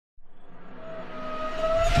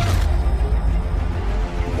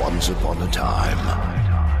Once upon a time,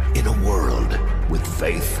 in a world with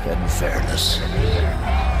faith and fairness,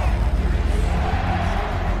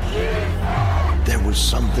 there was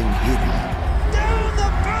something hidden. Down the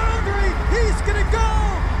boundary! He's gonna go!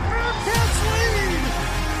 Bearcats lead!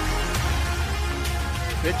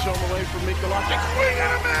 Pitch on the way from Mikulášek. Swing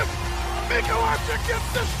and a miss! Mikulášek gets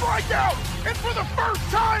the strikeout! And for the first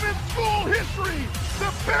time in school history,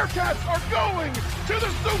 the Bearcats are going to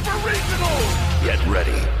the Super Regional! Get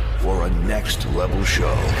ready for a next-level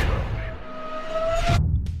show.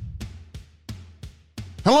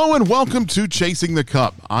 Hello and welcome to Chasing the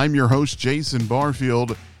Cup. I'm your host, Jason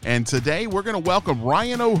Barfield, and today we're going to welcome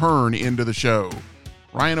Ryan O'Hearn into the show.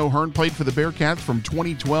 Ryan O'Hearn played for the Bearcats from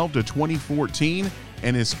 2012 to 2014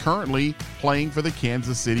 and is currently playing for the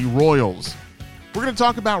Kansas City Royals. We're going to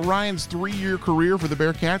talk about Ryan's 3-year career for the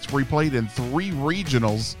Bearcats, where he played in 3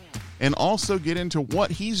 regionals, and also get into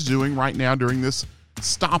what he's doing right now during this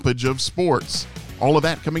stoppage of sports. All of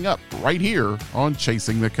that coming up right here on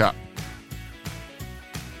Chasing the Cup.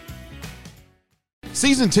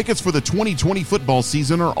 Season tickets for the 2020 football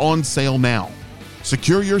season are on sale now.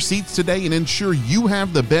 Secure your seats today and ensure you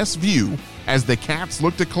have the best view as the Cats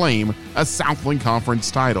look to claim a Southland Conference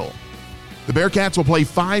title. The Bearcats will play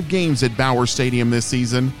 5 games at Bowers Stadium this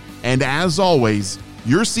season, and as always,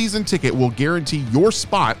 your season ticket will guarantee your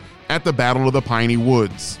spot at the Battle of the Piney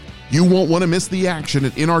Woods. You won't want to miss the action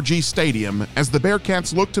at NRG Stadium as the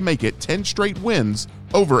Bearcats look to make it 10 straight wins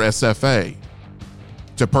over SFA.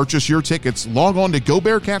 To purchase your tickets, log on to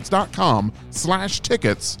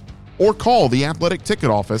gobearcats.com/tickets or call the Athletic Ticket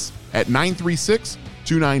Office at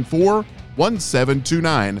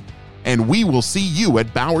 936-294-1729, and we will see you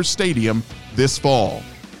at Bowers Stadium this fall.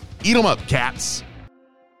 Eat 'em up, Cats!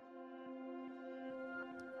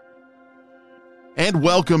 And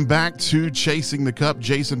welcome back to Chasing the Cup.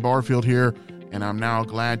 Jason Barfield here, and I'm now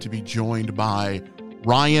glad to be joined by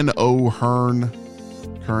Ryan O'Hearn,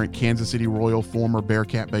 current Kansas City Royal, former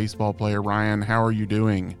Bearcat baseball player. Ryan, how are you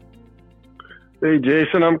doing? Hey,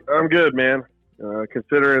 Jason, I'm good, man.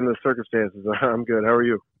 Considering the circumstances, I'm good. How are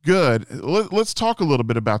you? Good. Let's talk a little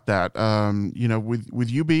bit about that. With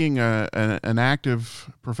you being an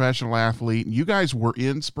active professional athlete, and you guys were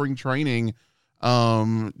in spring training.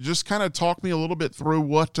 Just kind of talk me a little bit through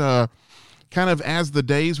what, kind of as the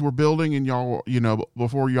days were building and y'all,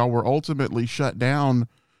 before y'all were ultimately shut down,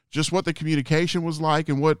 just what the communication was like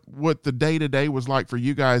and what the day-to-day was like for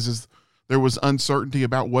you guys as there was uncertainty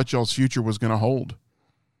about what y'all's future was going to hold.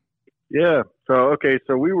 Yeah. So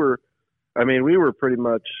we were pretty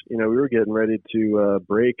much, we were getting ready to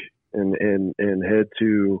break and head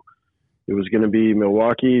to, it was going to be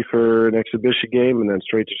Milwaukee for an exhibition game and then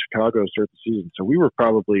straight to Chicago to start the season. So we were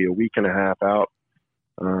probably a week and a half out.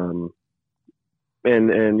 And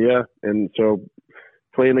so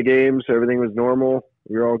playing the games, everything was normal.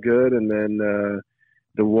 We were all good. And then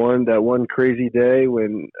that one crazy day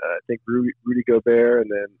when I think Rudy Gobert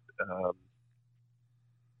and then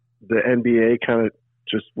the NBA kind of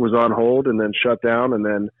just was on hold and then shut down. And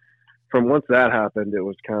then from once that happened, it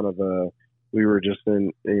was kind of we were just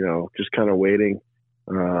in, just kind of waiting,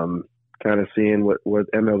 kind of seeing what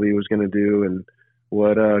MLB was going to do and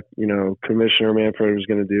what, Commissioner Manfred was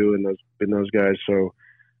going to do and those guys. So,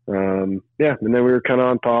 and then we were kind of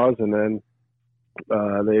on pause, and then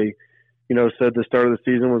they, said the start of the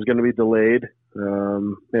season was going to be delayed.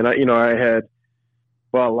 And a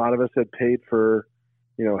lot of us had paid for,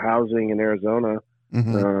 housing in Arizona.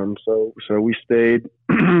 Mm-hmm. So we stayed,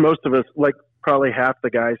 most of us, like probably half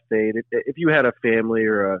the guys stayed. If you had a family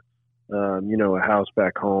or a house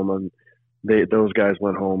back home, and those guys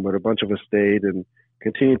went home, but a bunch of us stayed and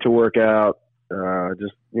continued to work out.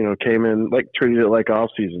 Came in, treated it like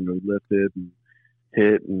off season. We lifted and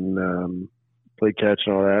hit and played catch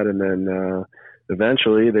and all that. And then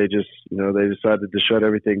eventually they just, they decided to shut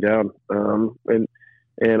everything down. And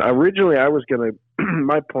originally I was going to,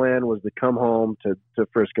 my plan was to come home to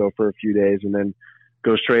Frisco for a few days and then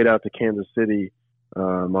go straight out to Kansas City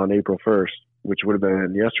on April 1st, which would have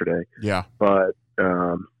been yesterday. Yeah. But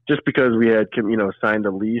just because we had, signed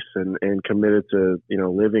a lease and committed to,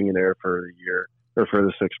 living in there for a year or for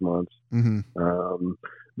the 6 months. Mm-hmm.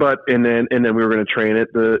 And then we were going to train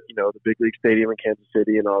at the big league stadium in Kansas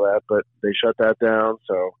City and all that, but they shut that down.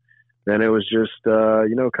 So then it was just,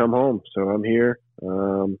 come home. So I'm here.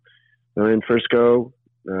 I'm in Frisco,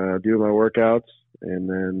 doing my workouts, and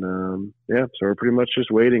then, so we're pretty much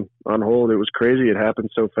just waiting on hold. It was crazy. It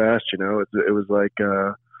happened so fast, it was like,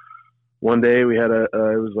 one day we had it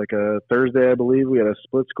was like a Thursday, I believe, we had a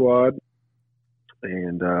split squad,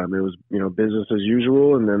 and it was, business as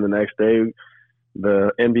usual. And then the next day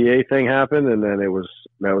the NBA thing happened, and then that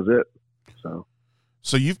was it.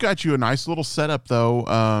 So you've got you a nice little setup, though,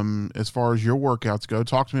 as far as your workouts go.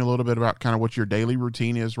 Talk to me a little bit about kind of what your daily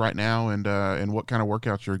routine is right now, and what kind of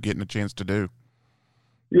workouts you're getting a chance to do.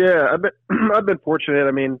 Yeah, I've been fortunate.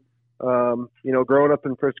 I mean, growing up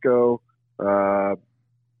in Frisco,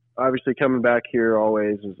 obviously coming back here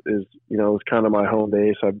always is kind of my home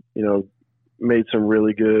base. I've made some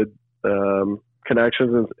really good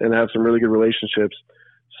connections and have some really good relationships.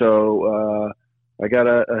 So I got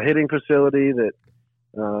a hitting facility that.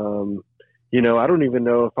 I don't even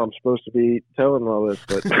know if I'm supposed to be telling all this,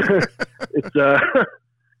 but it's,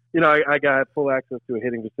 I got full access to a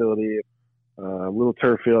hitting facility, little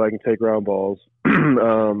turf field. I can take ground balls.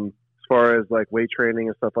 As far as like weight training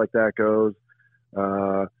and stuff like that goes,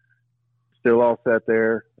 still all set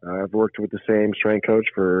there. I've worked with the same strength coach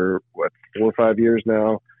for 4 or 5 years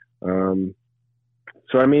now.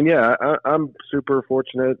 So I mean, yeah, I'm super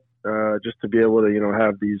fortunate, just to be able to,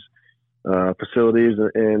 have these, facilities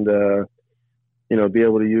and be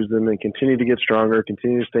able to use them and continue to get stronger,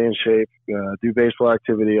 continue to stay in shape, do baseball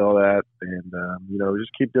activity, all that, and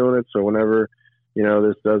just keep doing it. So whenever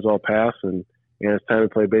this does all pass and it's time to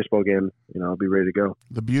play a baseball game, I'll be ready to go.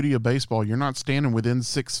 The beauty of baseball, you're not standing within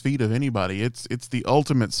 6 feet of anybody. It's the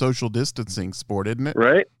ultimate social distancing sport, isn't it?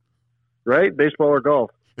 Right. Baseball or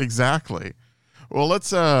golf. Exactly. Well,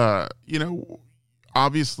 let's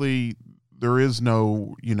obviously there is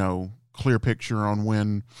no clear picture on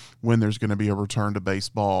when there's going to be a return to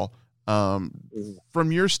baseball. From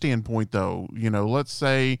your standpoint, though, let's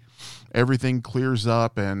say everything clears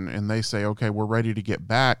up and they say, okay, we're ready to get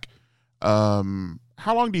back. How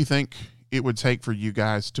long do you think it would take for you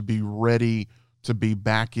guys to be ready to be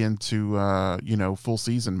back into, full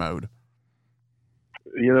season mode?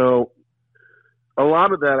 A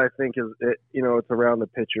lot of that, I think, is, it's around the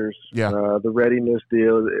pitchers. Yeah. The readiness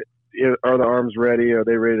deal. Are the arms ready? Are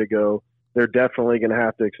they ready to go? They're definitely going to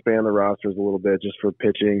have to expand the rosters a little bit just for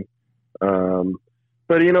pitching.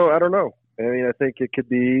 But, I don't know. I mean, I think it could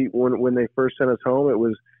be when they first sent us home, it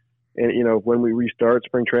was, and, when we restart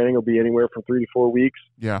spring training, it'll be anywhere from 3 to 4 weeks.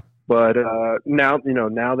 Yeah. But now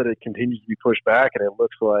that it continues to be pushed back and it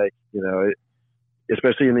looks like,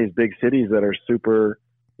 especially in these big cities that are super,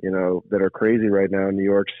 that are crazy right now, New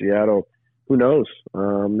York, Seattle, who knows?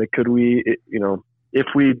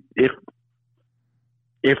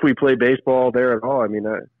 If we play baseball there at all, I mean,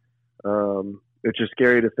 it's just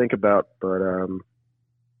scary to think about, but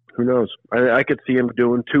who knows? I could see him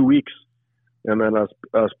doing 2 weeks and then us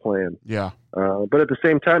playing. Yeah. But at the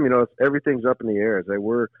same time, everything's up in the air. As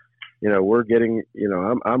we're getting,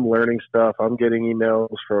 I'm learning stuff. I'm getting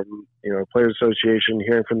emails from, Players Association,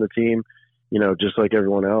 hearing from the team, just like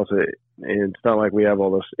everyone else. And it's not like we have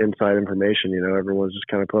all this inside information. Everyone's just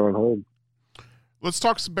kind of put on hold. Let's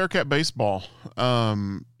talk some Bearcat baseball.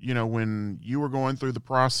 When you were going through the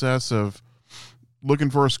process of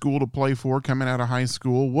looking for a school to play for, coming out of high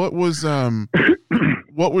school, what was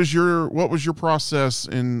your process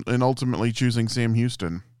in ultimately choosing Sam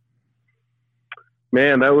Houston?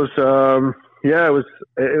 Man, that was it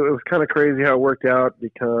was kind of crazy how it worked out,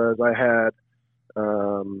 because I had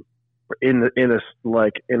in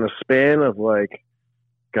a span of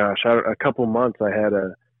a couple months, I had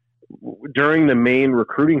during the main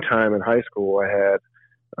recruiting time in high school, I had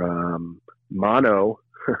mono,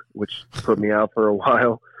 which put me out for a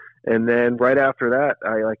while. And then right after that,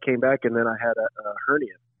 I came back, and then I had a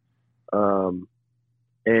hernia,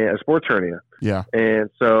 and a sports hernia. Yeah. And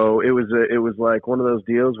so it was like one of those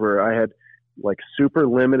deals where I had super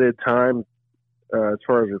limited time as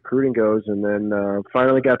far as recruiting goes. And then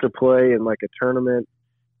finally got to play in a tournament,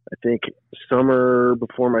 I think summer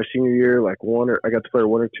before my senior year, I got to play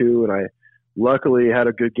 1 or 2, and I luckily had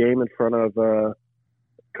a good game in front of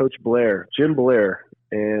Coach Blair, Jim Blair,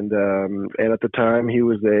 and at the time he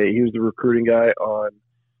was the recruiting guy on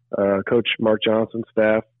Coach Mark Johnson's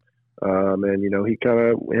staff, and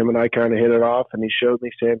him and I kind of hit it off, and he showed me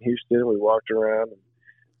Sam Houston. We walked around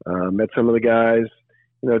and met some of the guys,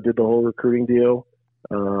 did the whole recruiting deal,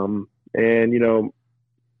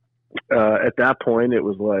 at that point, it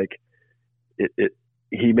was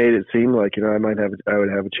he made it seem like, I would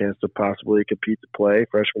have a chance to possibly compete to play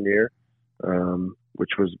freshman year,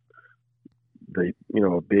 which was a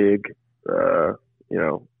big,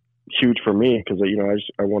 huge for me, because,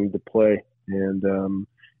 I wanted to play, and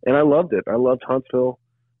I loved it. I loved Huntsville.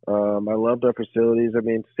 I loved our facilities. I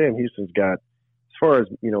mean, Sam Houston's got, as far as,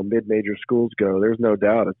 mid-major schools go, there's no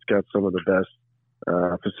doubt it's got some of the best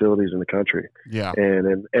facilities in the country. Yeah.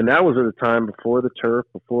 And that was at a time before the turf,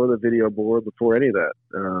 before the video board, before any of that.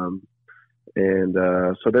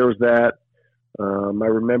 So there was that. I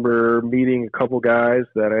remember meeting a couple guys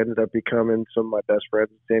that ended up becoming some of my best friends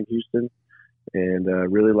at Sam Houston, and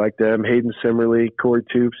really liked them. Hayden Simmerly, Corey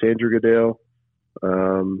Toops, Andrew Goodale.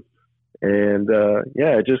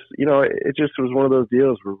 It just was one of those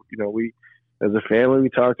deals where, we, as a family, we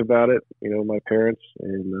talked about it, my parents,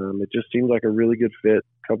 and it just seemed like a really good fit,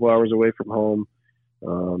 a couple hours away from home.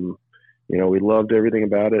 We loved everything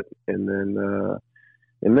about it. And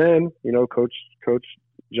then, Coach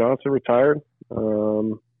Johnson retired.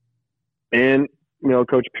 Coach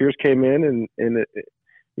Pierce came in and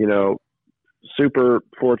super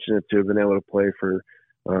fortunate to have been able to play for,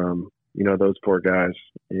 those four guys,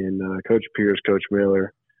 and Coach Pierce, Coach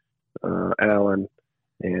Miller, Allen,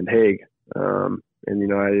 and Haig.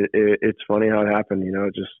 It's funny how it happened.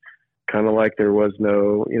 Just kind of like there was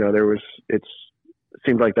no, it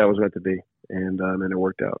seemed like that was meant to be, and it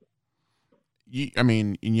worked out. You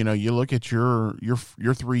look at your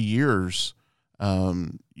 3 years,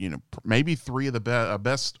 maybe three of the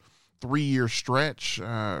best 3-year stretch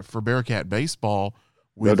for Bearcat baseball,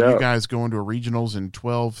 with you guys going to a regionals in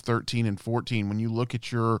 12, 13, and 14. When you look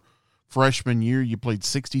at your freshman year, you played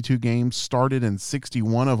 62 games, started in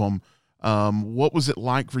 61 of them. What was it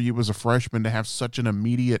like for you as a freshman to have such an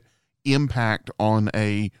immediate impact on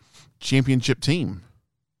a championship team?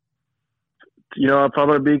 If I'm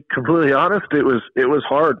going to be completely honest, it was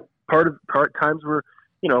hard. Times were,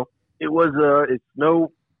 it's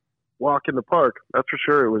no walk in the park. That's for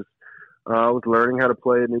sure. It was, I was learning how to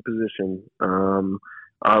play a new position.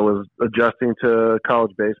 I was adjusting to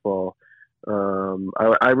college baseball.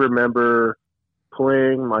 I remember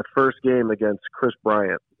playing my first game against Chris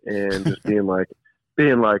Bryant and just being like,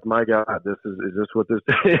 my God, is this what this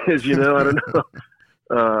is? I don't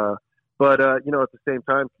know. But at the same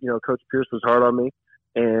time, Coach Pierce was hard on me,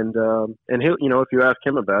 and he'll, if you ask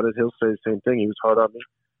him about it, he'll say the same thing. He was hard on me.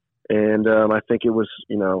 And I think it was,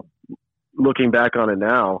 looking back on it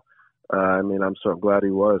now, I'm so glad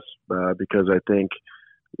he was, because I think,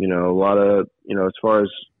 a lot of, as far as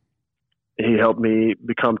he helped me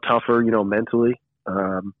become tougher, mentally,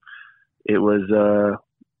 it was,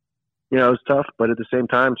 it was tough, but at the same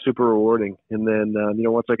time, super rewarding. And then,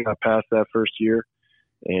 once I got past that first year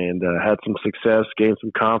and had some success, gained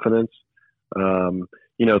some confidence,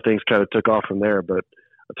 things kind of took off from there. But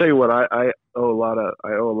I'll tell you what, I owe a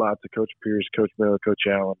lot to Coach Pierce, Coach Miller, Coach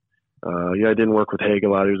Allen. I didn't work with Haig a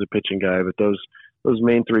lot. He was a pitching guy, but those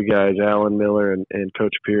main three guys, Allen, Miller, and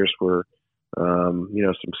Coach Pierce, were, some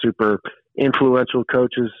super influential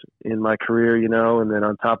coaches in my career, and then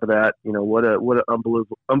on top of that, what an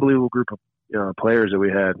unbelievable group of players that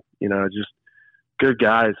we had, just good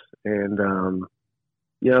guys. And,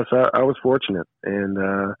 so I was fortunate.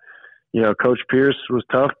 And, Coach Pierce was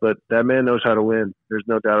tough, but that man knows how to win. There's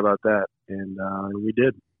no doubt about that. And we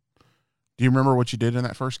did. Do you remember what you did in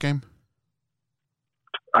that first game?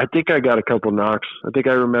 I think I got a couple knocks. I think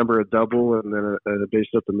I remember a double and then a base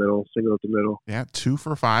up the middle, single up the middle. Yeah, 2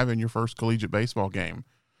 for 5 in your first collegiate baseball game.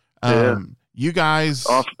 Yeah. You guys...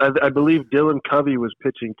 I believe Dylan Covey was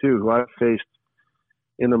pitching too, who I faced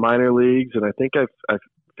in the minor leagues, and I think I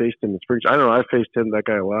faced him in spring. I don't know. I faced that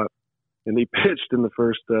guy a lot, and he pitched in the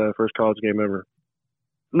first college game ever.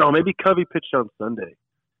 No, maybe Covey pitched on Sunday.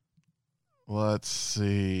 Let's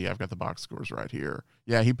see. I've got the box scores right here.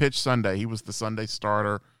 Yeah, he pitched Sunday. He was the Sunday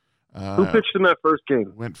starter. Who pitched in that first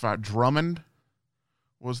game? Went 5. Drummond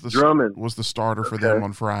was the starter for them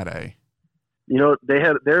on Friday. There's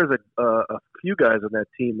a few guys on that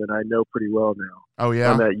team that I know pretty well now. Oh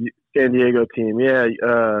yeah, on that San Diego team. Yeah,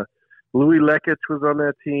 Louis Lekich was on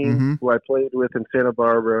that team, who I played with in Santa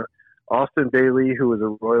Barbara. Austin Bailey, who was a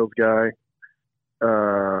Royals guy,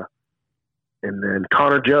 and then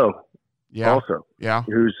Connor Joe. Yeah. Also,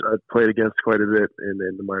 who's played against quite a bit in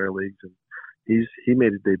the minor leagues, and he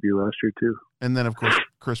made his debut last year too. And then of course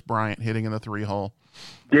Chris Bryant hitting in the 3-hole.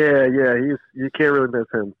 Yeah, you can't really miss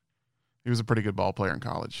him. He was a pretty good ball player in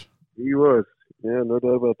college. He was, yeah, no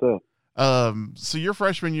doubt about that. So your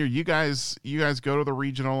freshman year, you guys go to the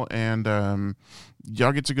regional, and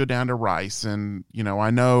y'all get to go down to Rice, and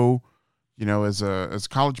I know. As a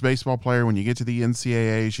college baseball player, when you get to the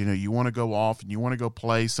NCAAs, you want to go off and you want to go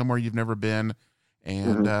play somewhere you've never been.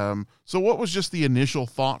 And so what was just the initial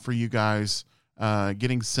thought for you guys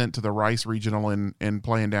getting sent to the Rice Regional and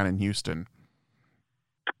playing down in Houston?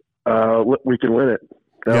 We could win it.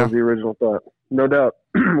 That was the original thought. No doubt.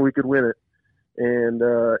 We could win it. And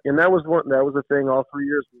that was the thing all 3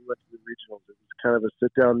 years we went to the regionals. It was kind of a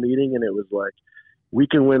sit-down meeting, and it was like, we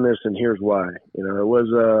can win this, and here's why. It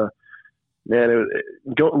was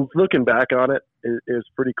looking back on it, it was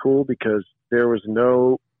pretty cool because there was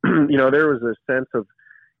no, there was a sense of,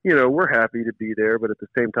 we're happy to be there, but at the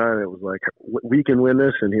same time, it was like, we can win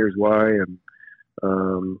this, and here's why. And,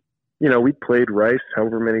 we played Rice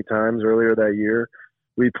however many times earlier that year.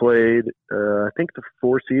 We played, I think the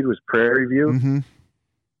 4 seed was Prairie View.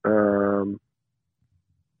 Mm-hmm.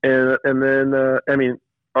 And then,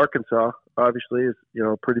 Arkansas obviously is,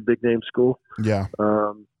 a pretty big name school. Yeah.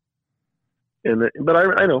 But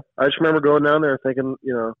I know, I just remember going down there thinking,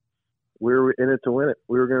 we were in it to win it.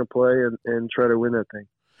 We were going to play and try to win that thing.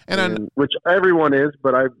 Which everyone is,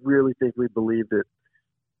 but I really think we believed it.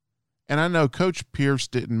 And I know Coach Pierce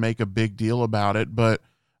didn't make a big deal about it, but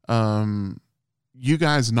you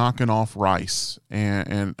guys knocking off Rice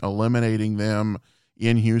and eliminating them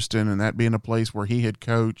in Houston, and that being a place where he had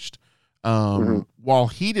coached, while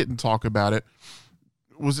he didn't talk about it,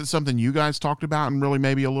 was it something you guys talked about and really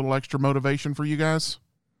maybe a little extra motivation for you guys?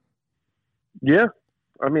 Yeah.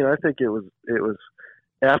 I think it was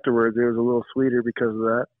afterwards, it was a little sweeter because of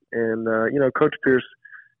that. And, Coach Pierce,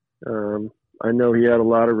 I know he had a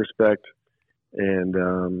lot of respect,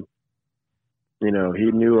 and, he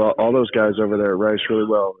knew all those guys over there at Rice really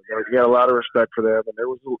well. He had a lot of respect for them, and there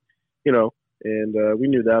was, and we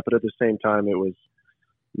knew that, but at the same time, it was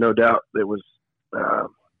no doubt it was a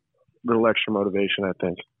little extra motivation, I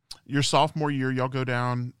think. Your sophomore year, y'all go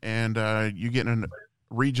down and you get in a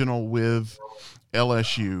regional with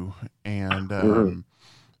LSU, and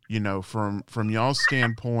from y'all's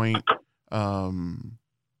standpoint,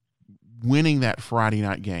 winning that Friday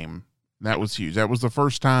night game, that was huge. That was the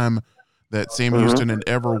first time that Sam Houston had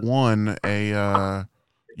ever won an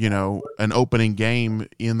opening game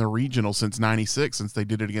in the regional since '96, since they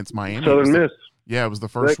did it against Miami. Southern Miss. Yeah, it was the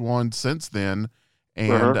first one since then.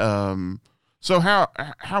 And so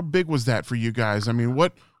how big was that for you guys?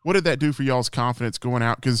 What did that do for y'all's confidence going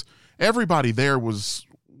out? Because everybody there was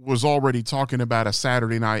already talking about a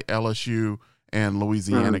Saturday night LSU and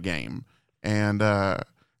Louisiana game. And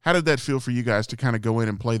how did that feel for you guys to kind of go in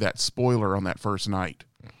and play that spoiler on that first night?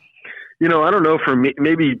 I don't know, for me,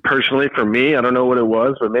 maybe personally for me, I don't know what it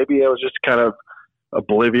was, but maybe I was just kind of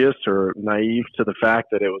oblivious or naive to the fact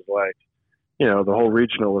that it was like, the whole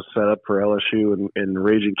regional was set up for LSU and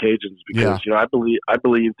Raging Cajuns because, I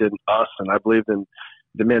believed in us, and I believed in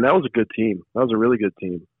that was a good team. That was a really good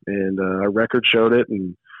team. And our record showed it.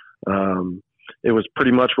 And it was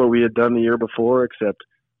pretty much what we had done the year before, except,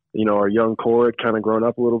 our young core had kind of grown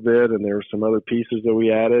up a little bit, and there were some other pieces that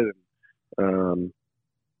we added.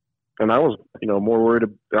 And I was, more worried.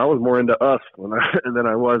 I was more into us than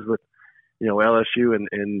I was with, LSU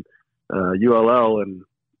and ULL. And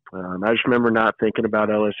I just remember not thinking about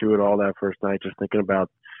LSU at all that first night, just thinking about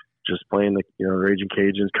just playing the, Raging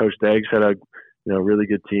Cajuns. Coach Deggs had a, really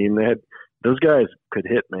good team. Those guys could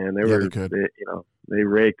hit, man. They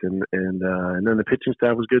raked, and then the pitching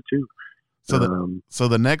staff was good too. So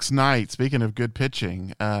the next night, speaking of good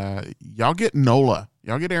pitching, y'all get Nola.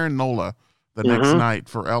 Y'all get Aaron Nola the next night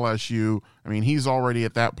for LSU. He's already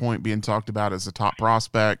at that point being talked about as a top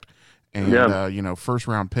prospect and, first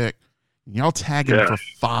round pick. Y'all tag him for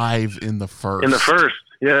 5 in the first. In the first,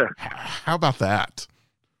 yeah. How about that?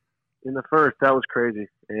 In the first, that was crazy.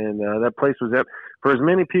 And that place was for as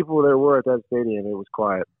many people there were at that stadium, it was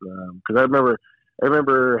quiet. Because I remember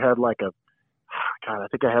had I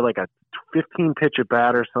think I had like a 15 pitch at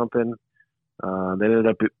bat or something. They ended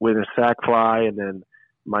up with a sac fly, and then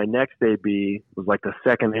my next AB was like the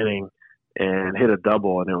second inning and hit a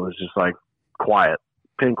double, and it was just like quiet,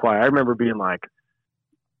 pin quiet. I remember being like,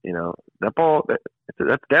 that ball,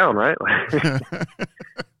 that's down, right?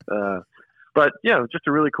 But yeah, it was just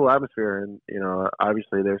a really cool atmosphere, and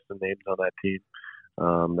obviously there's some names on that team,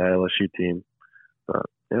 that LSU team. But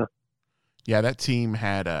yeah. Yeah, that team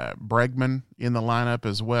had Bregman in the lineup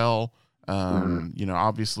as well.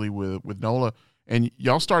 Obviously with Nola, and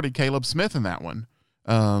y'all started Caleb Smith in that one.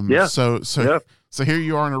 So here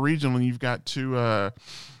you are in a regional, and you've got two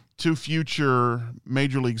future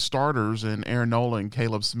major league starters in Aaron Nola and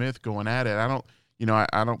Caleb Smith going at it. I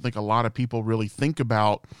don't think a lot of people really think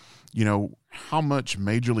about, how much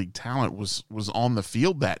major league talent was on the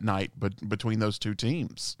field that night, but between those two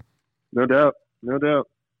teams. No doubt. Yeah,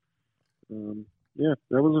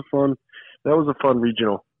 that was a fun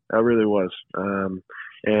regional. That really was.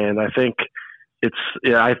 And I think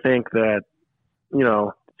I think that,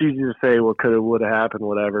 it's easy to say what could have, would have happened,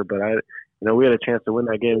 whatever, but we had a chance to win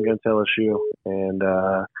that game against LSU. And,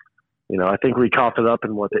 I think we coughed it up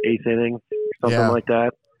in the 8th inning, something like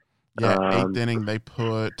that. Yeah. 8th inning, they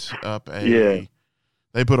put up they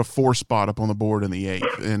put a 4 spot up on the board in the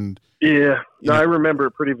 8th. And I remember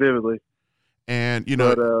it pretty vividly. And,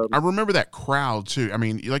 I remember that crowd too.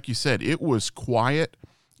 Like you said, it was quiet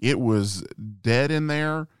it was dead in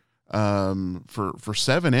there for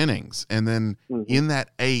 7 innings. And then in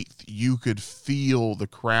that 8th, you could feel the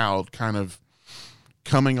crowd kind of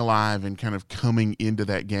coming alive and kind of coming into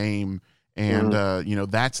that game. And,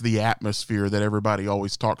 that's the atmosphere that everybody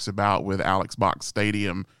always talks about with Alex Box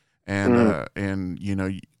Stadium. And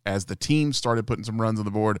as the team started putting some runs on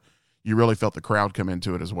the board, you really felt the crowd come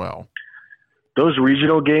into it as well. Those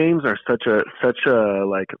regional games are such a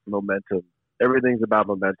like momentum. Everything's about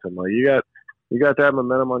momentum. Like you got that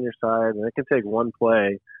momentum on your side, and it can take one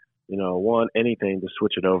play, anything to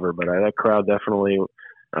switch it over. But that crowd definitely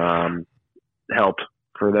helped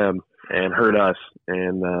for them and hurt us.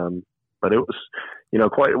 And but it was, it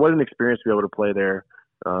was an experience to be able to play there.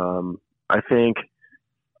 I think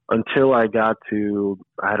until I got to,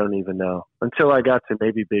 until I got to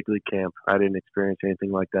maybe big league camp, I didn't experience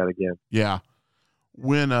anything like that again. Yeah.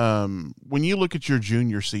 When you look at your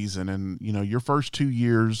junior season and, your first 2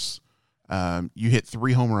 years, you hit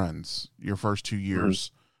 3 home runs your first 2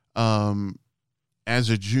 years. As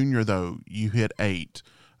a junior though, you hit 8.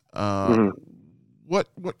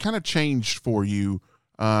 What kind of changed for you,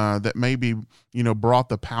 that maybe, brought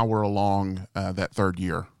the power along, that 3rd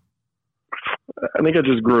year? I think I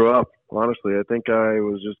just grew up, honestly. I think I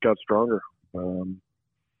got stronger. I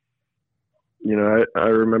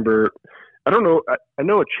remember, I don't know, I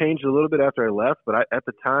know it changed a little bit after I left, but at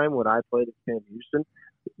the time when I played at Sam Houston,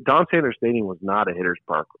 Don Sanders Stadium was not a hitter's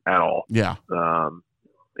park at all. Yeah.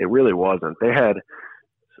 It really wasn't. They had,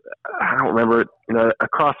 I don't remember,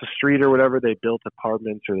 across the street or whatever, they built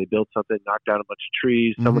apartments or they built something, knocked down a bunch of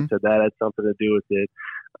trees. Someone said that had something to do with it.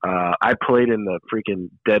 I played in the freaking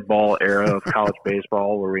dead ball era of college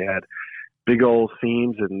baseball where we had big old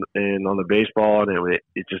seams and on the baseball, and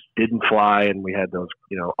it just didn't fly, and we had those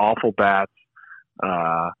awful bats,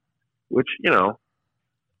 which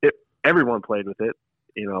everyone played with it,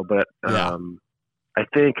 but I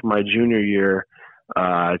think my junior year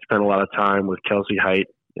I spent a lot of time with Kelsey Height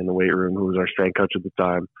in the weight room, who was our strength coach at the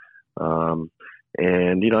time,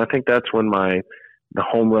 and I think that's when the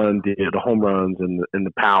home runs and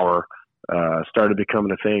the power started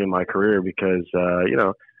becoming a thing in my career because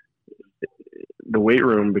the weight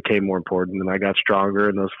room became more important, and I got stronger,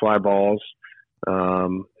 and those fly balls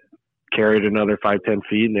carried another 5-10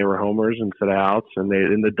 feet, and they were homers instead of outs, and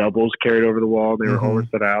the doubles carried over the wall, and they were homers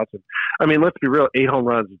instead of outs. And, I mean, let's be real, 8 home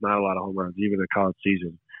runs is not a lot of home runs, even in a college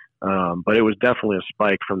season. But it was definitely a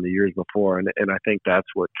spike from the years before, and I think that's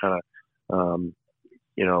what kind of,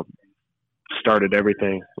 started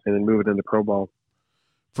everything, and then moving into pro ball.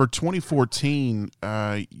 For 2014,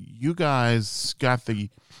 you guys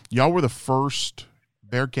y'all were the first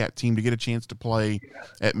Bearcat team to get a chance to play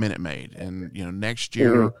at Minute Maid. And, next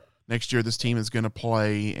year this team is going to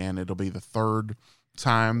play, and it'll be the 3rd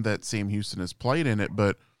time that Sam Houston has played in it.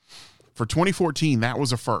 But for 2014, that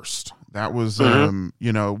was a first. That was,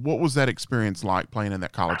 what was that experience like playing in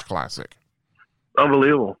that college classic?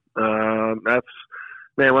 Unbelievable.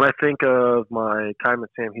 Man, when I think of my time at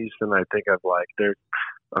Sam Houston, I think of there's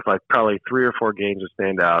probably 3 or 4 games that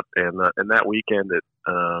stand out, and that weekend at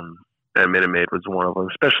Minute Maid was one of them.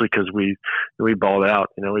 Especially because we balled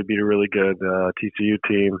out. We beat a really good TCU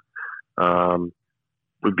team.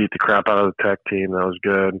 We beat the crap out of the Tech team. That was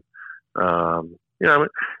good.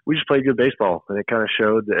 We just played good baseball, and it kind of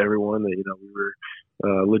showed to everyone that we were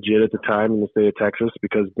legit at the time in the state of Texas,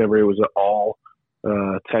 because remember it was an all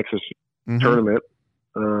Texas tournament.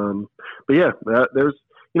 But yeah, there's,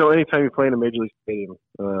 anytime you play in a major league stadium,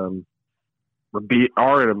 are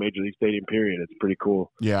in a major league stadium period, it's pretty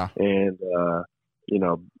cool. Yeah. And,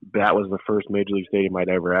 that was the first major league stadium I'd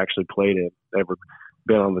ever actually played in, ever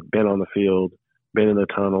been on the field, been in the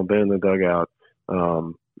tunnel, been in the dugout.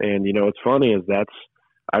 And what's funny is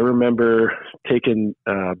I remember taking,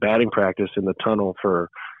 batting practice in the tunnel for,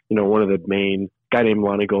 one of the main guy named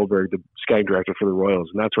Lonnie Goldberg, the scouting director for the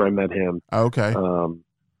Royals. And that's where I met him. Okay.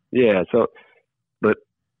 Yeah. So, but,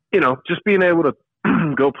 just being able to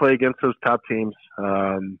go play against those top teams,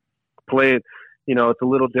 it's a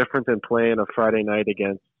little different than playing a Friday night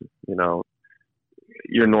against,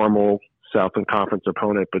 your normal Southland Conference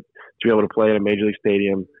opponent, but to be able to play in a major league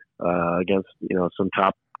stadium, against, some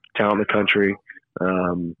top talent in the country,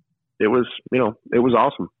 it was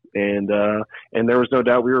awesome. And there was no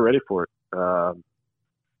doubt we were ready for it.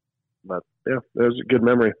 But yeah, it was a good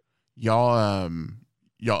memory. Y'all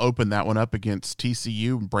opened that one up against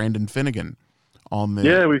TCU and Brandon Finnegan on the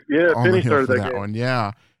Finny started that game. one.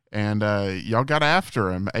 Yeah. And y'all got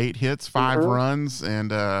after him. 8 hits, 5 runs,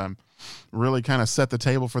 and really kind of set the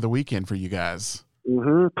table for the weekend for you guys.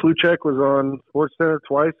 Pluchek was on SportsCenter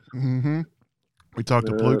twice. We talked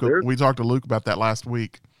to Luke. We talked to Luke about that last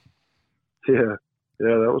week. Yeah,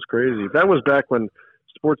 that was crazy. That was back when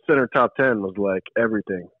Sports Center Top 10 was like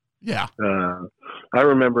everything. Yeah. I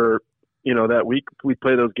remember, that week we'd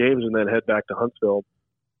play those games and then head back to Huntsville.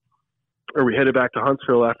 Or we headed back to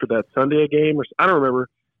Huntsville after that Sunday game. I don't remember.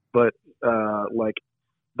 But, like,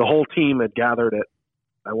 the whole team had gathered at,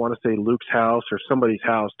 I want to say, Luke's house or somebody's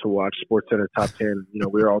house to watch Sports Center Top 10.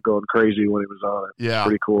 We were all going crazy when it was on. Yeah.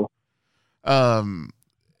 Pretty cool.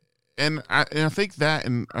 And I think that,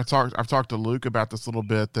 and I've talked to Luke about this a little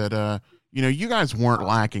bit, that, you guys weren't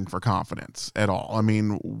lacking for confidence at all. I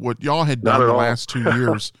mean, what y'all had done the last 2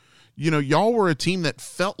 years, y'all were a team that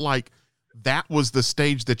felt like that was the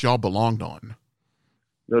stage that y'all belonged on.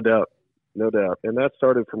 No doubt. And that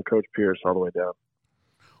started from Coach Pierce all the way down.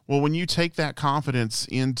 Well, when you take that confidence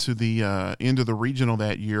into the regional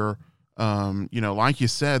that year, like you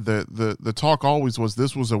said, the talk always was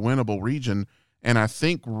this was a winnable region. And I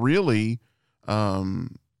think really,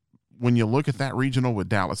 when you look at that regional with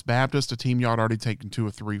Dallas Baptist, a team y'all had already taken 2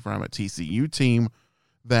 or 3 from, a TCU team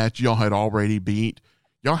that y'all had already beat,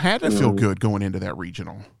 y'all had to feel good going into that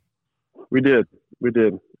regional. We did.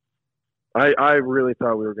 I really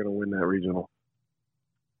thought we were going to win that regional.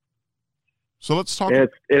 So let's talk. And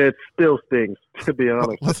it still stings, to be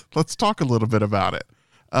honest. Let's talk a little bit about it.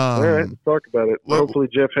 All right, let's talk about it. Hopefully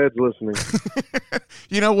Jeff Head's listening.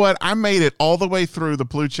 You know what? I made it all the way through the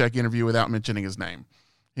Pluchek interview without mentioning his name.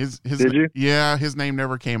 Did you? Yeah, his name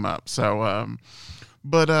never came up. So,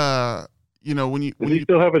 when you does he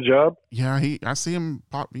still have a job? Yeah, I see him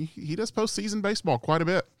pop. He does postseason baseball quite a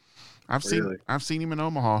bit. I've seen him in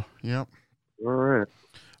Omaha. Yep. All right.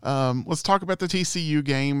 Let's talk about the TCU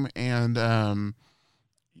game. And,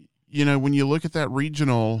 when you look at that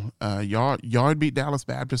regional, y'all had beat Dallas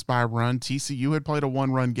Baptist by a run. TCU had played a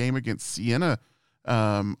 1-run game against Siena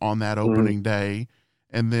on that opening day.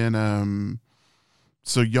 And then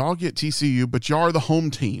so y'all get TCU, but y'all are the home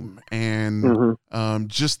team. And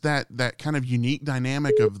just that kind of unique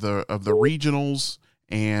dynamic of the regionals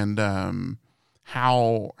and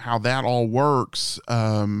how that all works.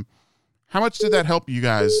 How much did that help you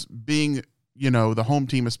guys being, the home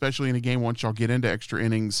team, especially in a game once y'all get into extra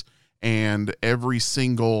innings and every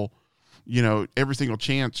single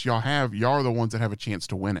chance y'all have, y'all are the ones that have a chance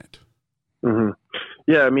to win it? Mm-hmm.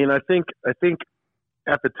 Yeah, I mean, I think at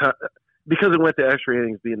the time, because it went to extra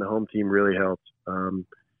innings, being the home team really helped.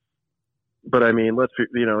 But I mean, it was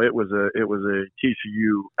a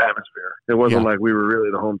TCU atmosphere. It wasn't like we were really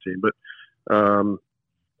the home team, but I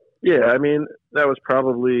mean, that was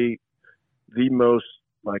probably the most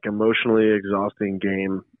emotionally exhausting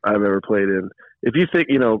game I've ever played in. If you think,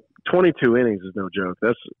 22 innings is no joke.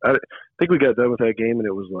 I think we got done with that game and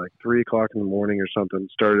it was 3:00 in the morning or something.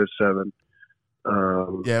 Started at 7.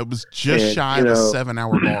 It was just shy of a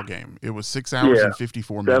 7-hour ball game. It was 6 hours and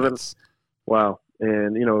 54 minutes. Wow.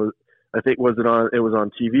 And, I think it was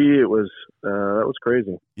on TV. It was, that was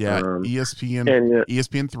crazy. Yeah.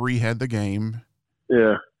 ESPN 3 had the game.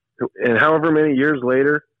 Yeah. And however many years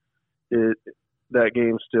later, that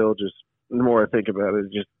game still just, the more I think about it,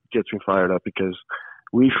 it just gets me fired up because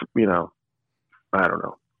I don't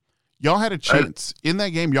know. Y'all had a chance in that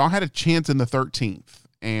game. Y'all had a chance in the 13th,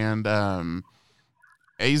 and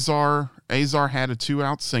Azar had a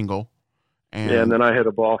 2-out single. And then I hit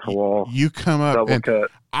a ball off the wall. You come up double and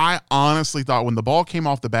cut. I honestly thought when the ball came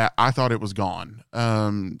off the bat, I thought it was gone.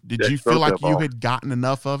 Did you feel like you had gotten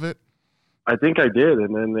enough of it? I think I did,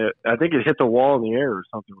 and then I think it hit the wall in the air or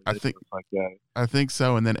something like that. I think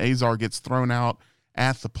so, and then Azar gets thrown out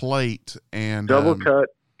at the plate and double cut.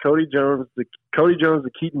 Cody Jones, the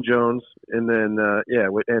Keaton Jones, and then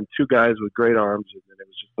and 2 guys with great arms, and then it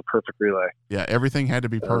was just the perfect relay. Yeah, everything had to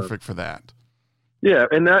be perfect for that. Yeah,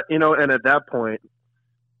 and that and at that point,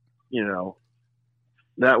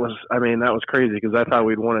 that was crazy because I thought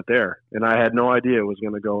we'd won it there, and I had no idea it was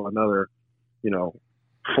going to go another,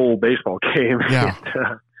 full baseball game. Yeah.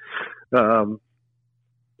 And,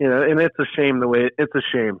 and it's a shame it's a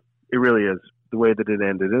shame. It really is the way that it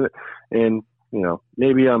ended. And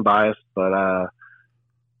maybe I'm biased, but, I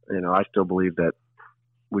still believe that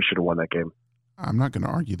we should have won that game. I'm not going to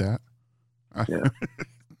argue that. Yeah.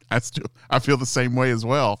 I feel the same way as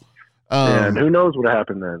well. And who knows what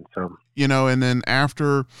happened then. So, and then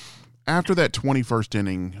after that 21st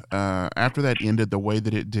inning, after that ended the way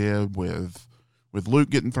that it did with Luke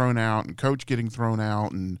getting thrown out and Coach getting thrown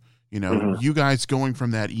out and, you guys going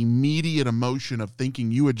from that immediate emotion of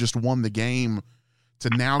thinking you had just won the game to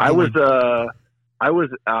now. I was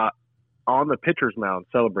on the pitcher's mound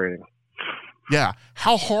celebrating. Yeah.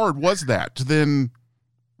 How hard was that to then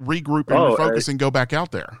regroup and refocus and go back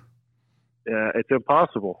out there? Yeah, it's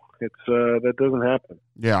impossible. It's that doesn't happen.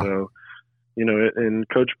 Yeah. So, and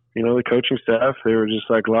coach, the coaching staff, they were just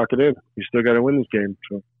like, lock it in. You still got to win this game.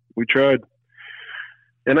 So we tried.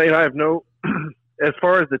 And I have no, as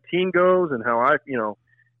far as the team goes and how I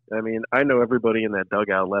know everybody in that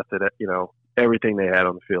dugout left it at, everything they had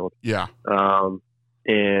on the field. Yeah.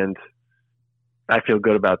 And I feel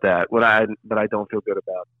good about that. But I don't feel good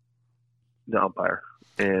about the umpire.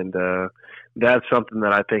 And that's something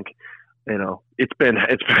that I think, it's been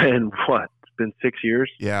what? It's been 6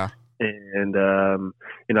 years. Yeah. And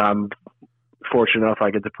I'm fortunate enough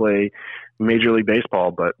I get to play Major League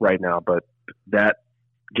Baseball, but that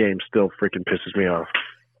game still freaking pisses me off.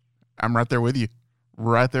 I'm right there with you.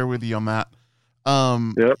 Right there with you on that.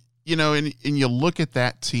 Yep. And you look at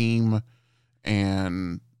that team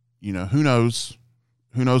and, who knows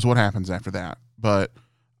what happens after that. But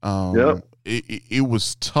yep. it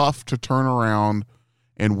was tough to turn around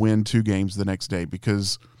and win 2 games the next day,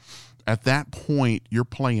 because at that point you're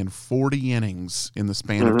playing 40 innings in the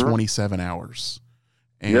span of 27 hours.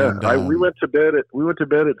 And, we went to bed at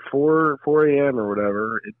 4 a.m. or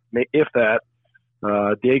whatever, if that.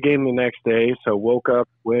 Day game the next day, so woke up,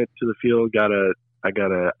 went to the field, I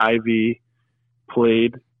got a IV,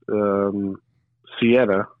 played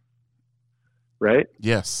Sienna, right?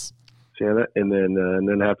 Yes, Sienna, and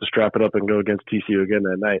then have to strap it up and go against TCU again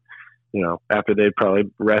that night. After they'd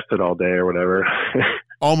probably rested all day or whatever.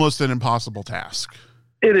 Almost an impossible task.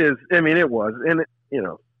 It is. I mean, it was, and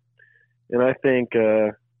and I think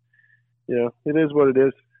it is what it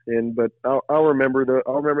is. But I'll remember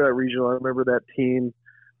that regional. I remember that team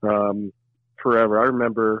forever. I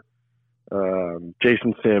remember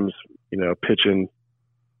Jason Sims, pitching.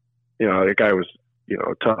 The guy was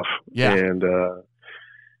tough. Yeah. And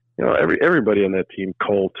everybody on that team,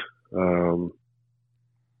 Colt,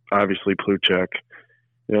 obviously Pluchek.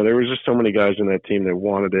 There was just so many guys in that team that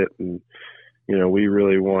wanted it, and we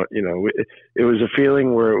really want. It was a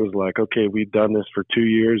feeling where it was like, okay, we've done this for 2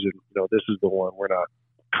 years, and this is the one. We're not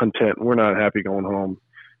content. We're not happy going home,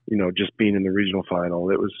 just being in the regional final.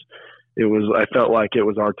 It was, I felt like it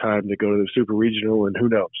was our time to go to the super regional, and who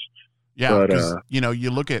knows? Yeah. But,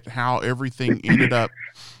 you look at how everything ended up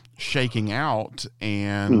shaking out,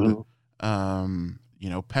 and,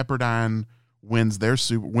 Pepperdine wins their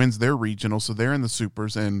regional. So they're in the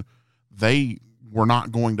supers, and they were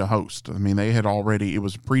not going to host. I mean, it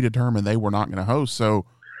was predetermined they were not going to host. So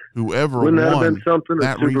whoever won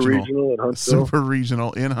that super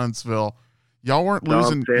regional in Huntsville, y'all weren't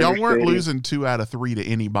losing. Y'all weren't losing 2 out of 3 to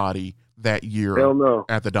anybody that year. Hell no.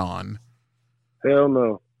 At the Don. Hell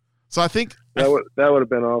no. So I think that would have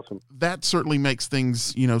been awesome. That certainly makes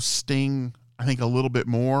things, sting, I think, a little bit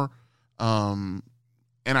more.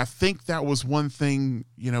 And I think that was one thing,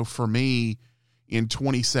 for me in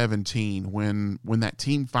 2017 when that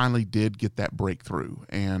team finally did get that breakthrough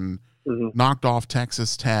and knocked off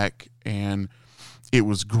Texas Tech, and it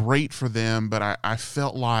was great for them. But I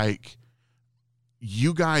felt like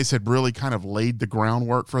you guys had really kind of laid the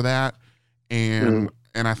groundwork for that. And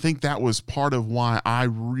I think that was part of why I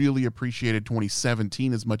really appreciated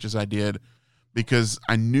 2017 as much as I did, because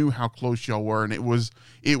I knew how close y'all were. And it was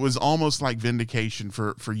almost like vindication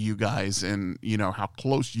for you guys, and how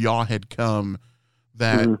close y'all had come,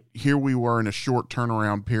 that here we were in a short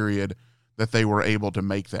turnaround period that they were able to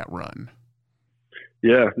make that run.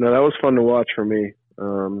 Yeah, no, that was fun to watch for me.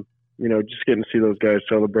 Just getting to see those guys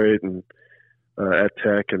celebrate and at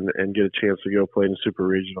Tech and get a chance to go play in the Super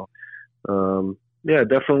Regional. Yeah,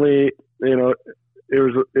 definitely. It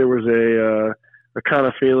was a kind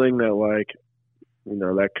of feeling that, like,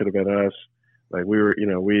 that could have been us. Like, we were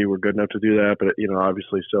good enough to do that, but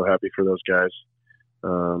obviously so happy for those guys.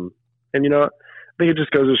 And I think it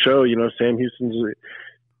just goes to show, Sam Houston's,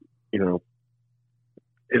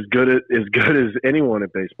 as good as anyone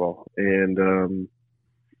at baseball. And,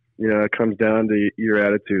 it comes down to your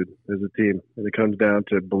attitude as a team, and it comes down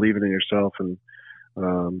to believing in yourself. And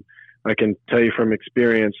I can tell you from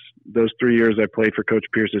experience, those 3 years I played for Coach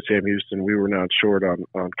Pierce at Sam Houston, we were not short on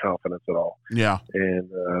confidence at all. Yeah. And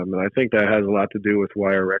I think that has a lot to do with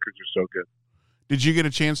why our records are so good. Did you get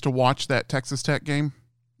a chance to watch that Texas Tech game?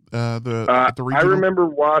 At the regional? I remember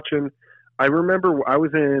watching. It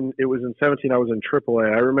was in 17. I was in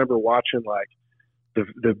AAA. I remember watching, like,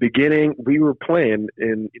 the beginning. We were playing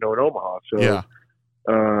in Omaha. So yeah.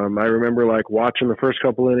 I remember, like, watching the first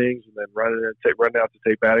couple innings and then running out to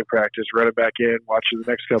take batting practice, running back in, watching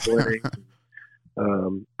the next couple innings.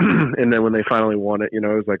 And then when they finally won it, it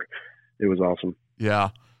was like, it was awesome. Yeah.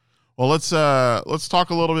 Well, let's talk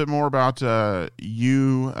a little bit more about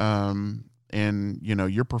you and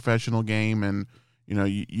your professional game, and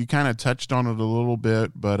you kind of touched on it a little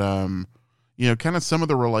bit, but kind of some of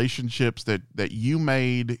the relationships that you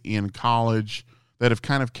made in college that have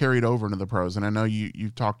kind of carried over into the pros. And I know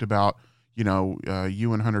you've talked about, you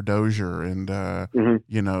and Hunter Dozier and,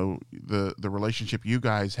 the relationship you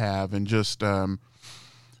guys have, and just, for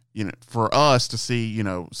us to see,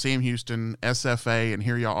 Sam Houston, SFA, and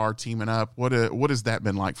here y'all are teaming up. What has that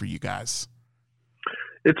been like for you guys?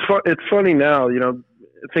 It's funny now,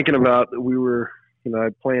 thinking about we were,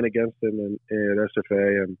 playing against him at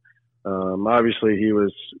SFA, and obviously he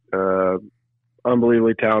was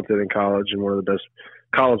unbelievably talented in college and one of the best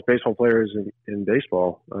college baseball players in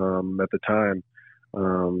baseball at the time.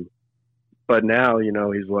 But now,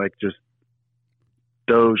 he's like just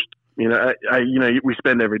Doge. We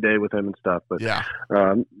spend every day with him and stuff. But yeah,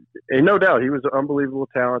 and no doubt he was an unbelievable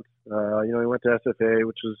talent. He went to SFA,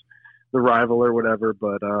 which is the rival or whatever.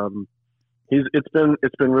 But it's been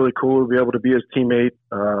really cool to be able to be his teammate,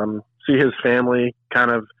 see his family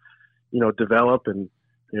kind of develop, and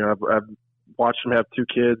I've watched him have 2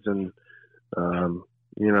 kids, and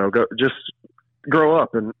just grow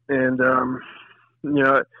up, and it's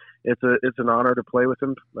an honor to play with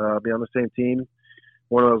him, be on the same team.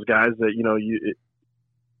 One of those guys that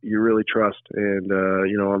you really trust, and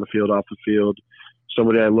on the field, off the field,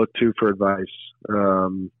 somebody I look to for advice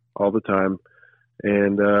all the time.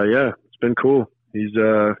 And it's been cool. He's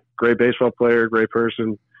a great baseball player, great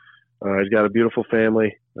person. He's got a beautiful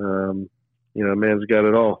family. Man's got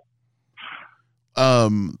it all.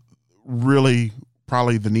 Really,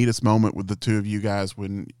 probably the neatest moment with the two of you guys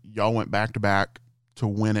when y'all went back to back to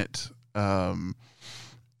win it.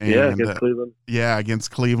 Against Cleveland. Yeah, against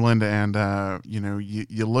Cleveland, and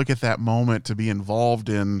you look at that moment to be involved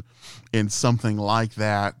in something like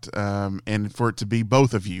that, and for it to be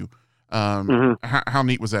both of you. How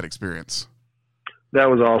neat was that experience? That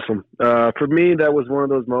was awesome. For me, that was one of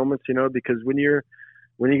those moments, because when you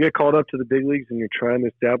get called up to the big leagues and you're trying to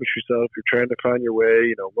establish yourself, you're trying to find your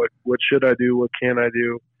way, what should I do? What can I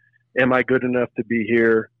do? Am I good enough to be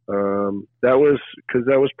here? That was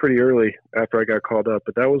pretty early after I got called up,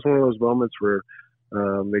 but that was one of those moments where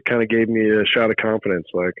it kind of gave me a shot of confidence.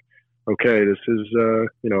 Like, okay, this is, I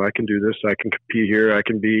can do this. I can compete here. I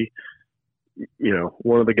can be,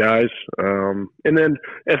 one of the guys. And then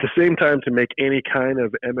at the same time, to make any kind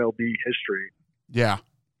of MLB history,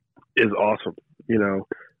 is awesome.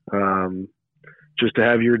 Just to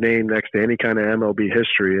have your name next to any kind of MLB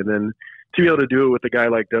history, and then to be able to do it with a guy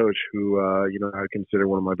like Doge, who I consider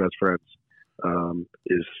one of my best friends,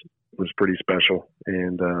 was pretty special.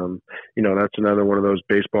 And that's another one of those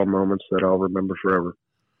baseball moments that I'll remember forever.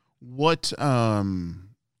 What have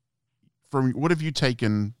you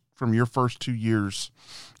taken from your first 2 years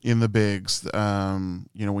in the bigs?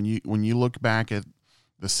 When you look back at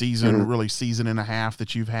the season, really season and a half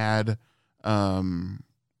that you've had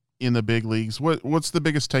in the big leagues, what's the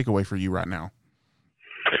biggest takeaway for you right now?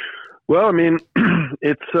 Well, I mean,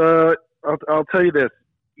 it's I'll tell you this: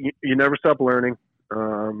 you never stop learning.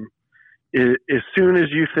 As soon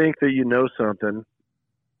as you think that you know something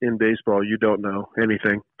in baseball, you don't know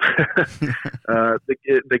anything.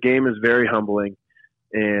 The game is very humbling,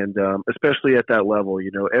 and especially at that level,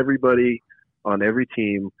 everybody on every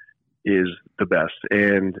team is the best,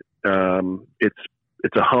 and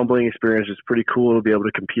it's a humbling experience. It's pretty cool to be able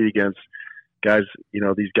to compete against guys,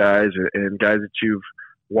 these guys and guys that you've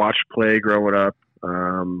watched play growing up,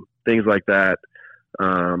 things like that.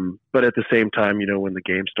 But at the same time, when the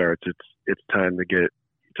game starts, it's time to get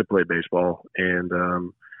to play baseball. And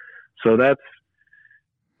so that's,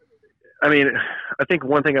 I think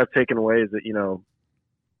one thing I've taken away is that, you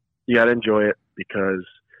got to enjoy it because,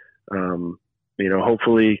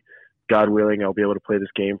 hopefully, God willing, I'll be able to play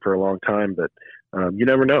this game for a long time. But you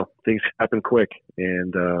never know. Things happen quick.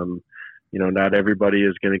 And, not everybody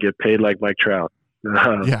is going to get paid like Mike Trout.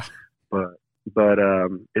 But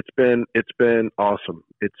it's been awesome.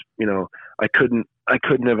 It's, I couldn't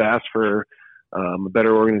have asked for a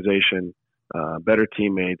better organization, better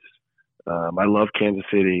teammates. I love Kansas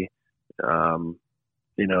City.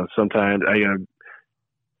 Sometimes I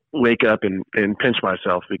wake up and pinch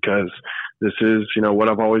myself because this is, what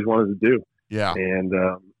I've always wanted to do. Yeah. And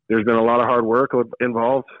there's been a lot of hard work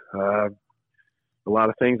involved. A lot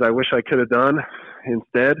of things I wish I could have done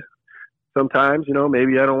instead. Sometimes,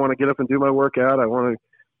 maybe I don't want to get up and do my workout. I want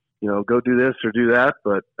to, go do this or do that.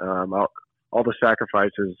 But all the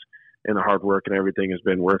sacrifices and the hard work and everything has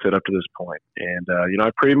been worth it up to this point. And,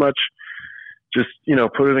 I pretty much just,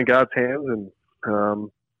 put it in God's hands and,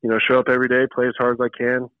 show up every day, play as hard as I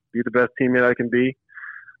can, be the best teammate I can be,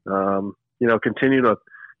 continue to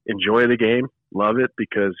enjoy the game, love it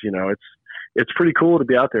because, it's pretty cool to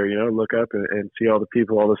be out there, look up and see all the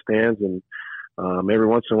people, all the stands and, every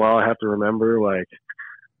once in a while I have to remember, like,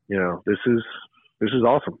 you know, this is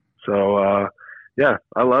awesome. So, yeah,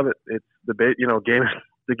 I love it. It's the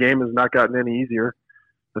game has not gotten any easier.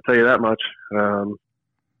 I'll tell you that much.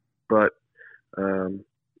 But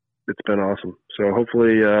it's been awesome. So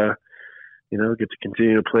hopefully, you know, get to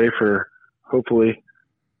continue to play for hopefully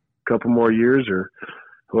a couple more years or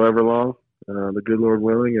however long, the good Lord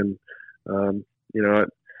willing. And, you know,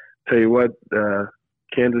 I tell you what,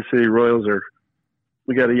 Kansas City Royals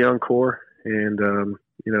we got a young core, and,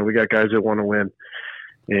 you know, we got guys that want to win.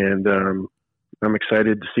 And I'm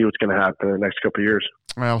excited to see what's going to happen in the next couple of years.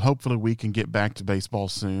 Well, hopefully we can get back to baseball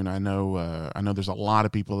soon. I know there's a lot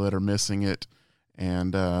of people that are missing it.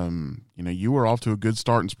 And, you know, you were off to a good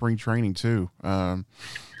start in spring training too. Yeah,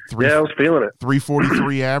 I was feeling it.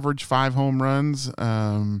 343 average, 5 home runs.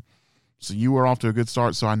 So you were off to a good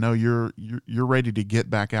start. So I know you're ready to get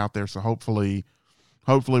back out there. So hopefully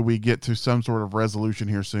we get to some sort of resolution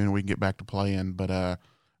here soon and we can get back to playing. But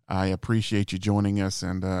I appreciate you joining us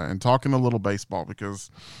and talking a little baseball,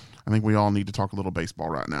 because I think we all need to talk a little baseball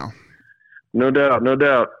right now. No doubt. You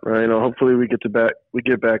know, hopefully we get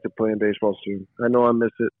back to playing baseball soon. I know I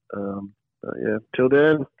miss it. Yeah. Till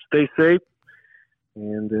then, stay safe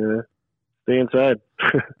and stay inside.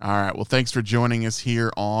 All right. Well, thanks for joining us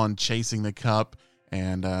here on Chasing the Cup,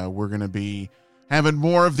 and we're going to be having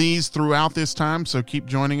more of these throughout this time. So keep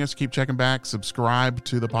joining us, keep checking back, subscribe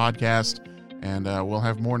to the podcast, and we'll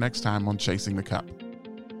have more next time on Chasing the Cup.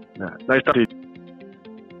 Nice talking to you.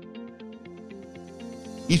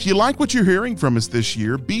 If you like what you're hearing from us this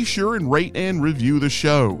year, be sure and rate and review the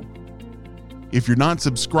show. If you're not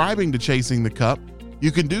subscribing to Chasing the Cup,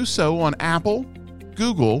 you can do so on Apple,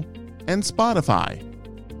 Google, and Spotify.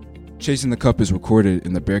 Chasing the Cup is recorded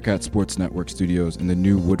in the Bearcat Sports Network studios in the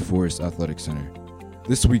new Wood Forest Athletic Center.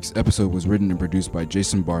 This week's episode was written and produced by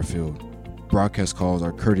Jason Barfield. Broadcast calls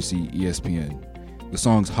are courtesy ESPN. The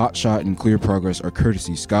songs Hot Shot and Clear Progress are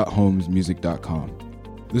courtesy ScottHolmesMusic.com.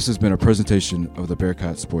 This has been a presentation of the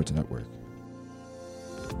Bearcat Sports Network.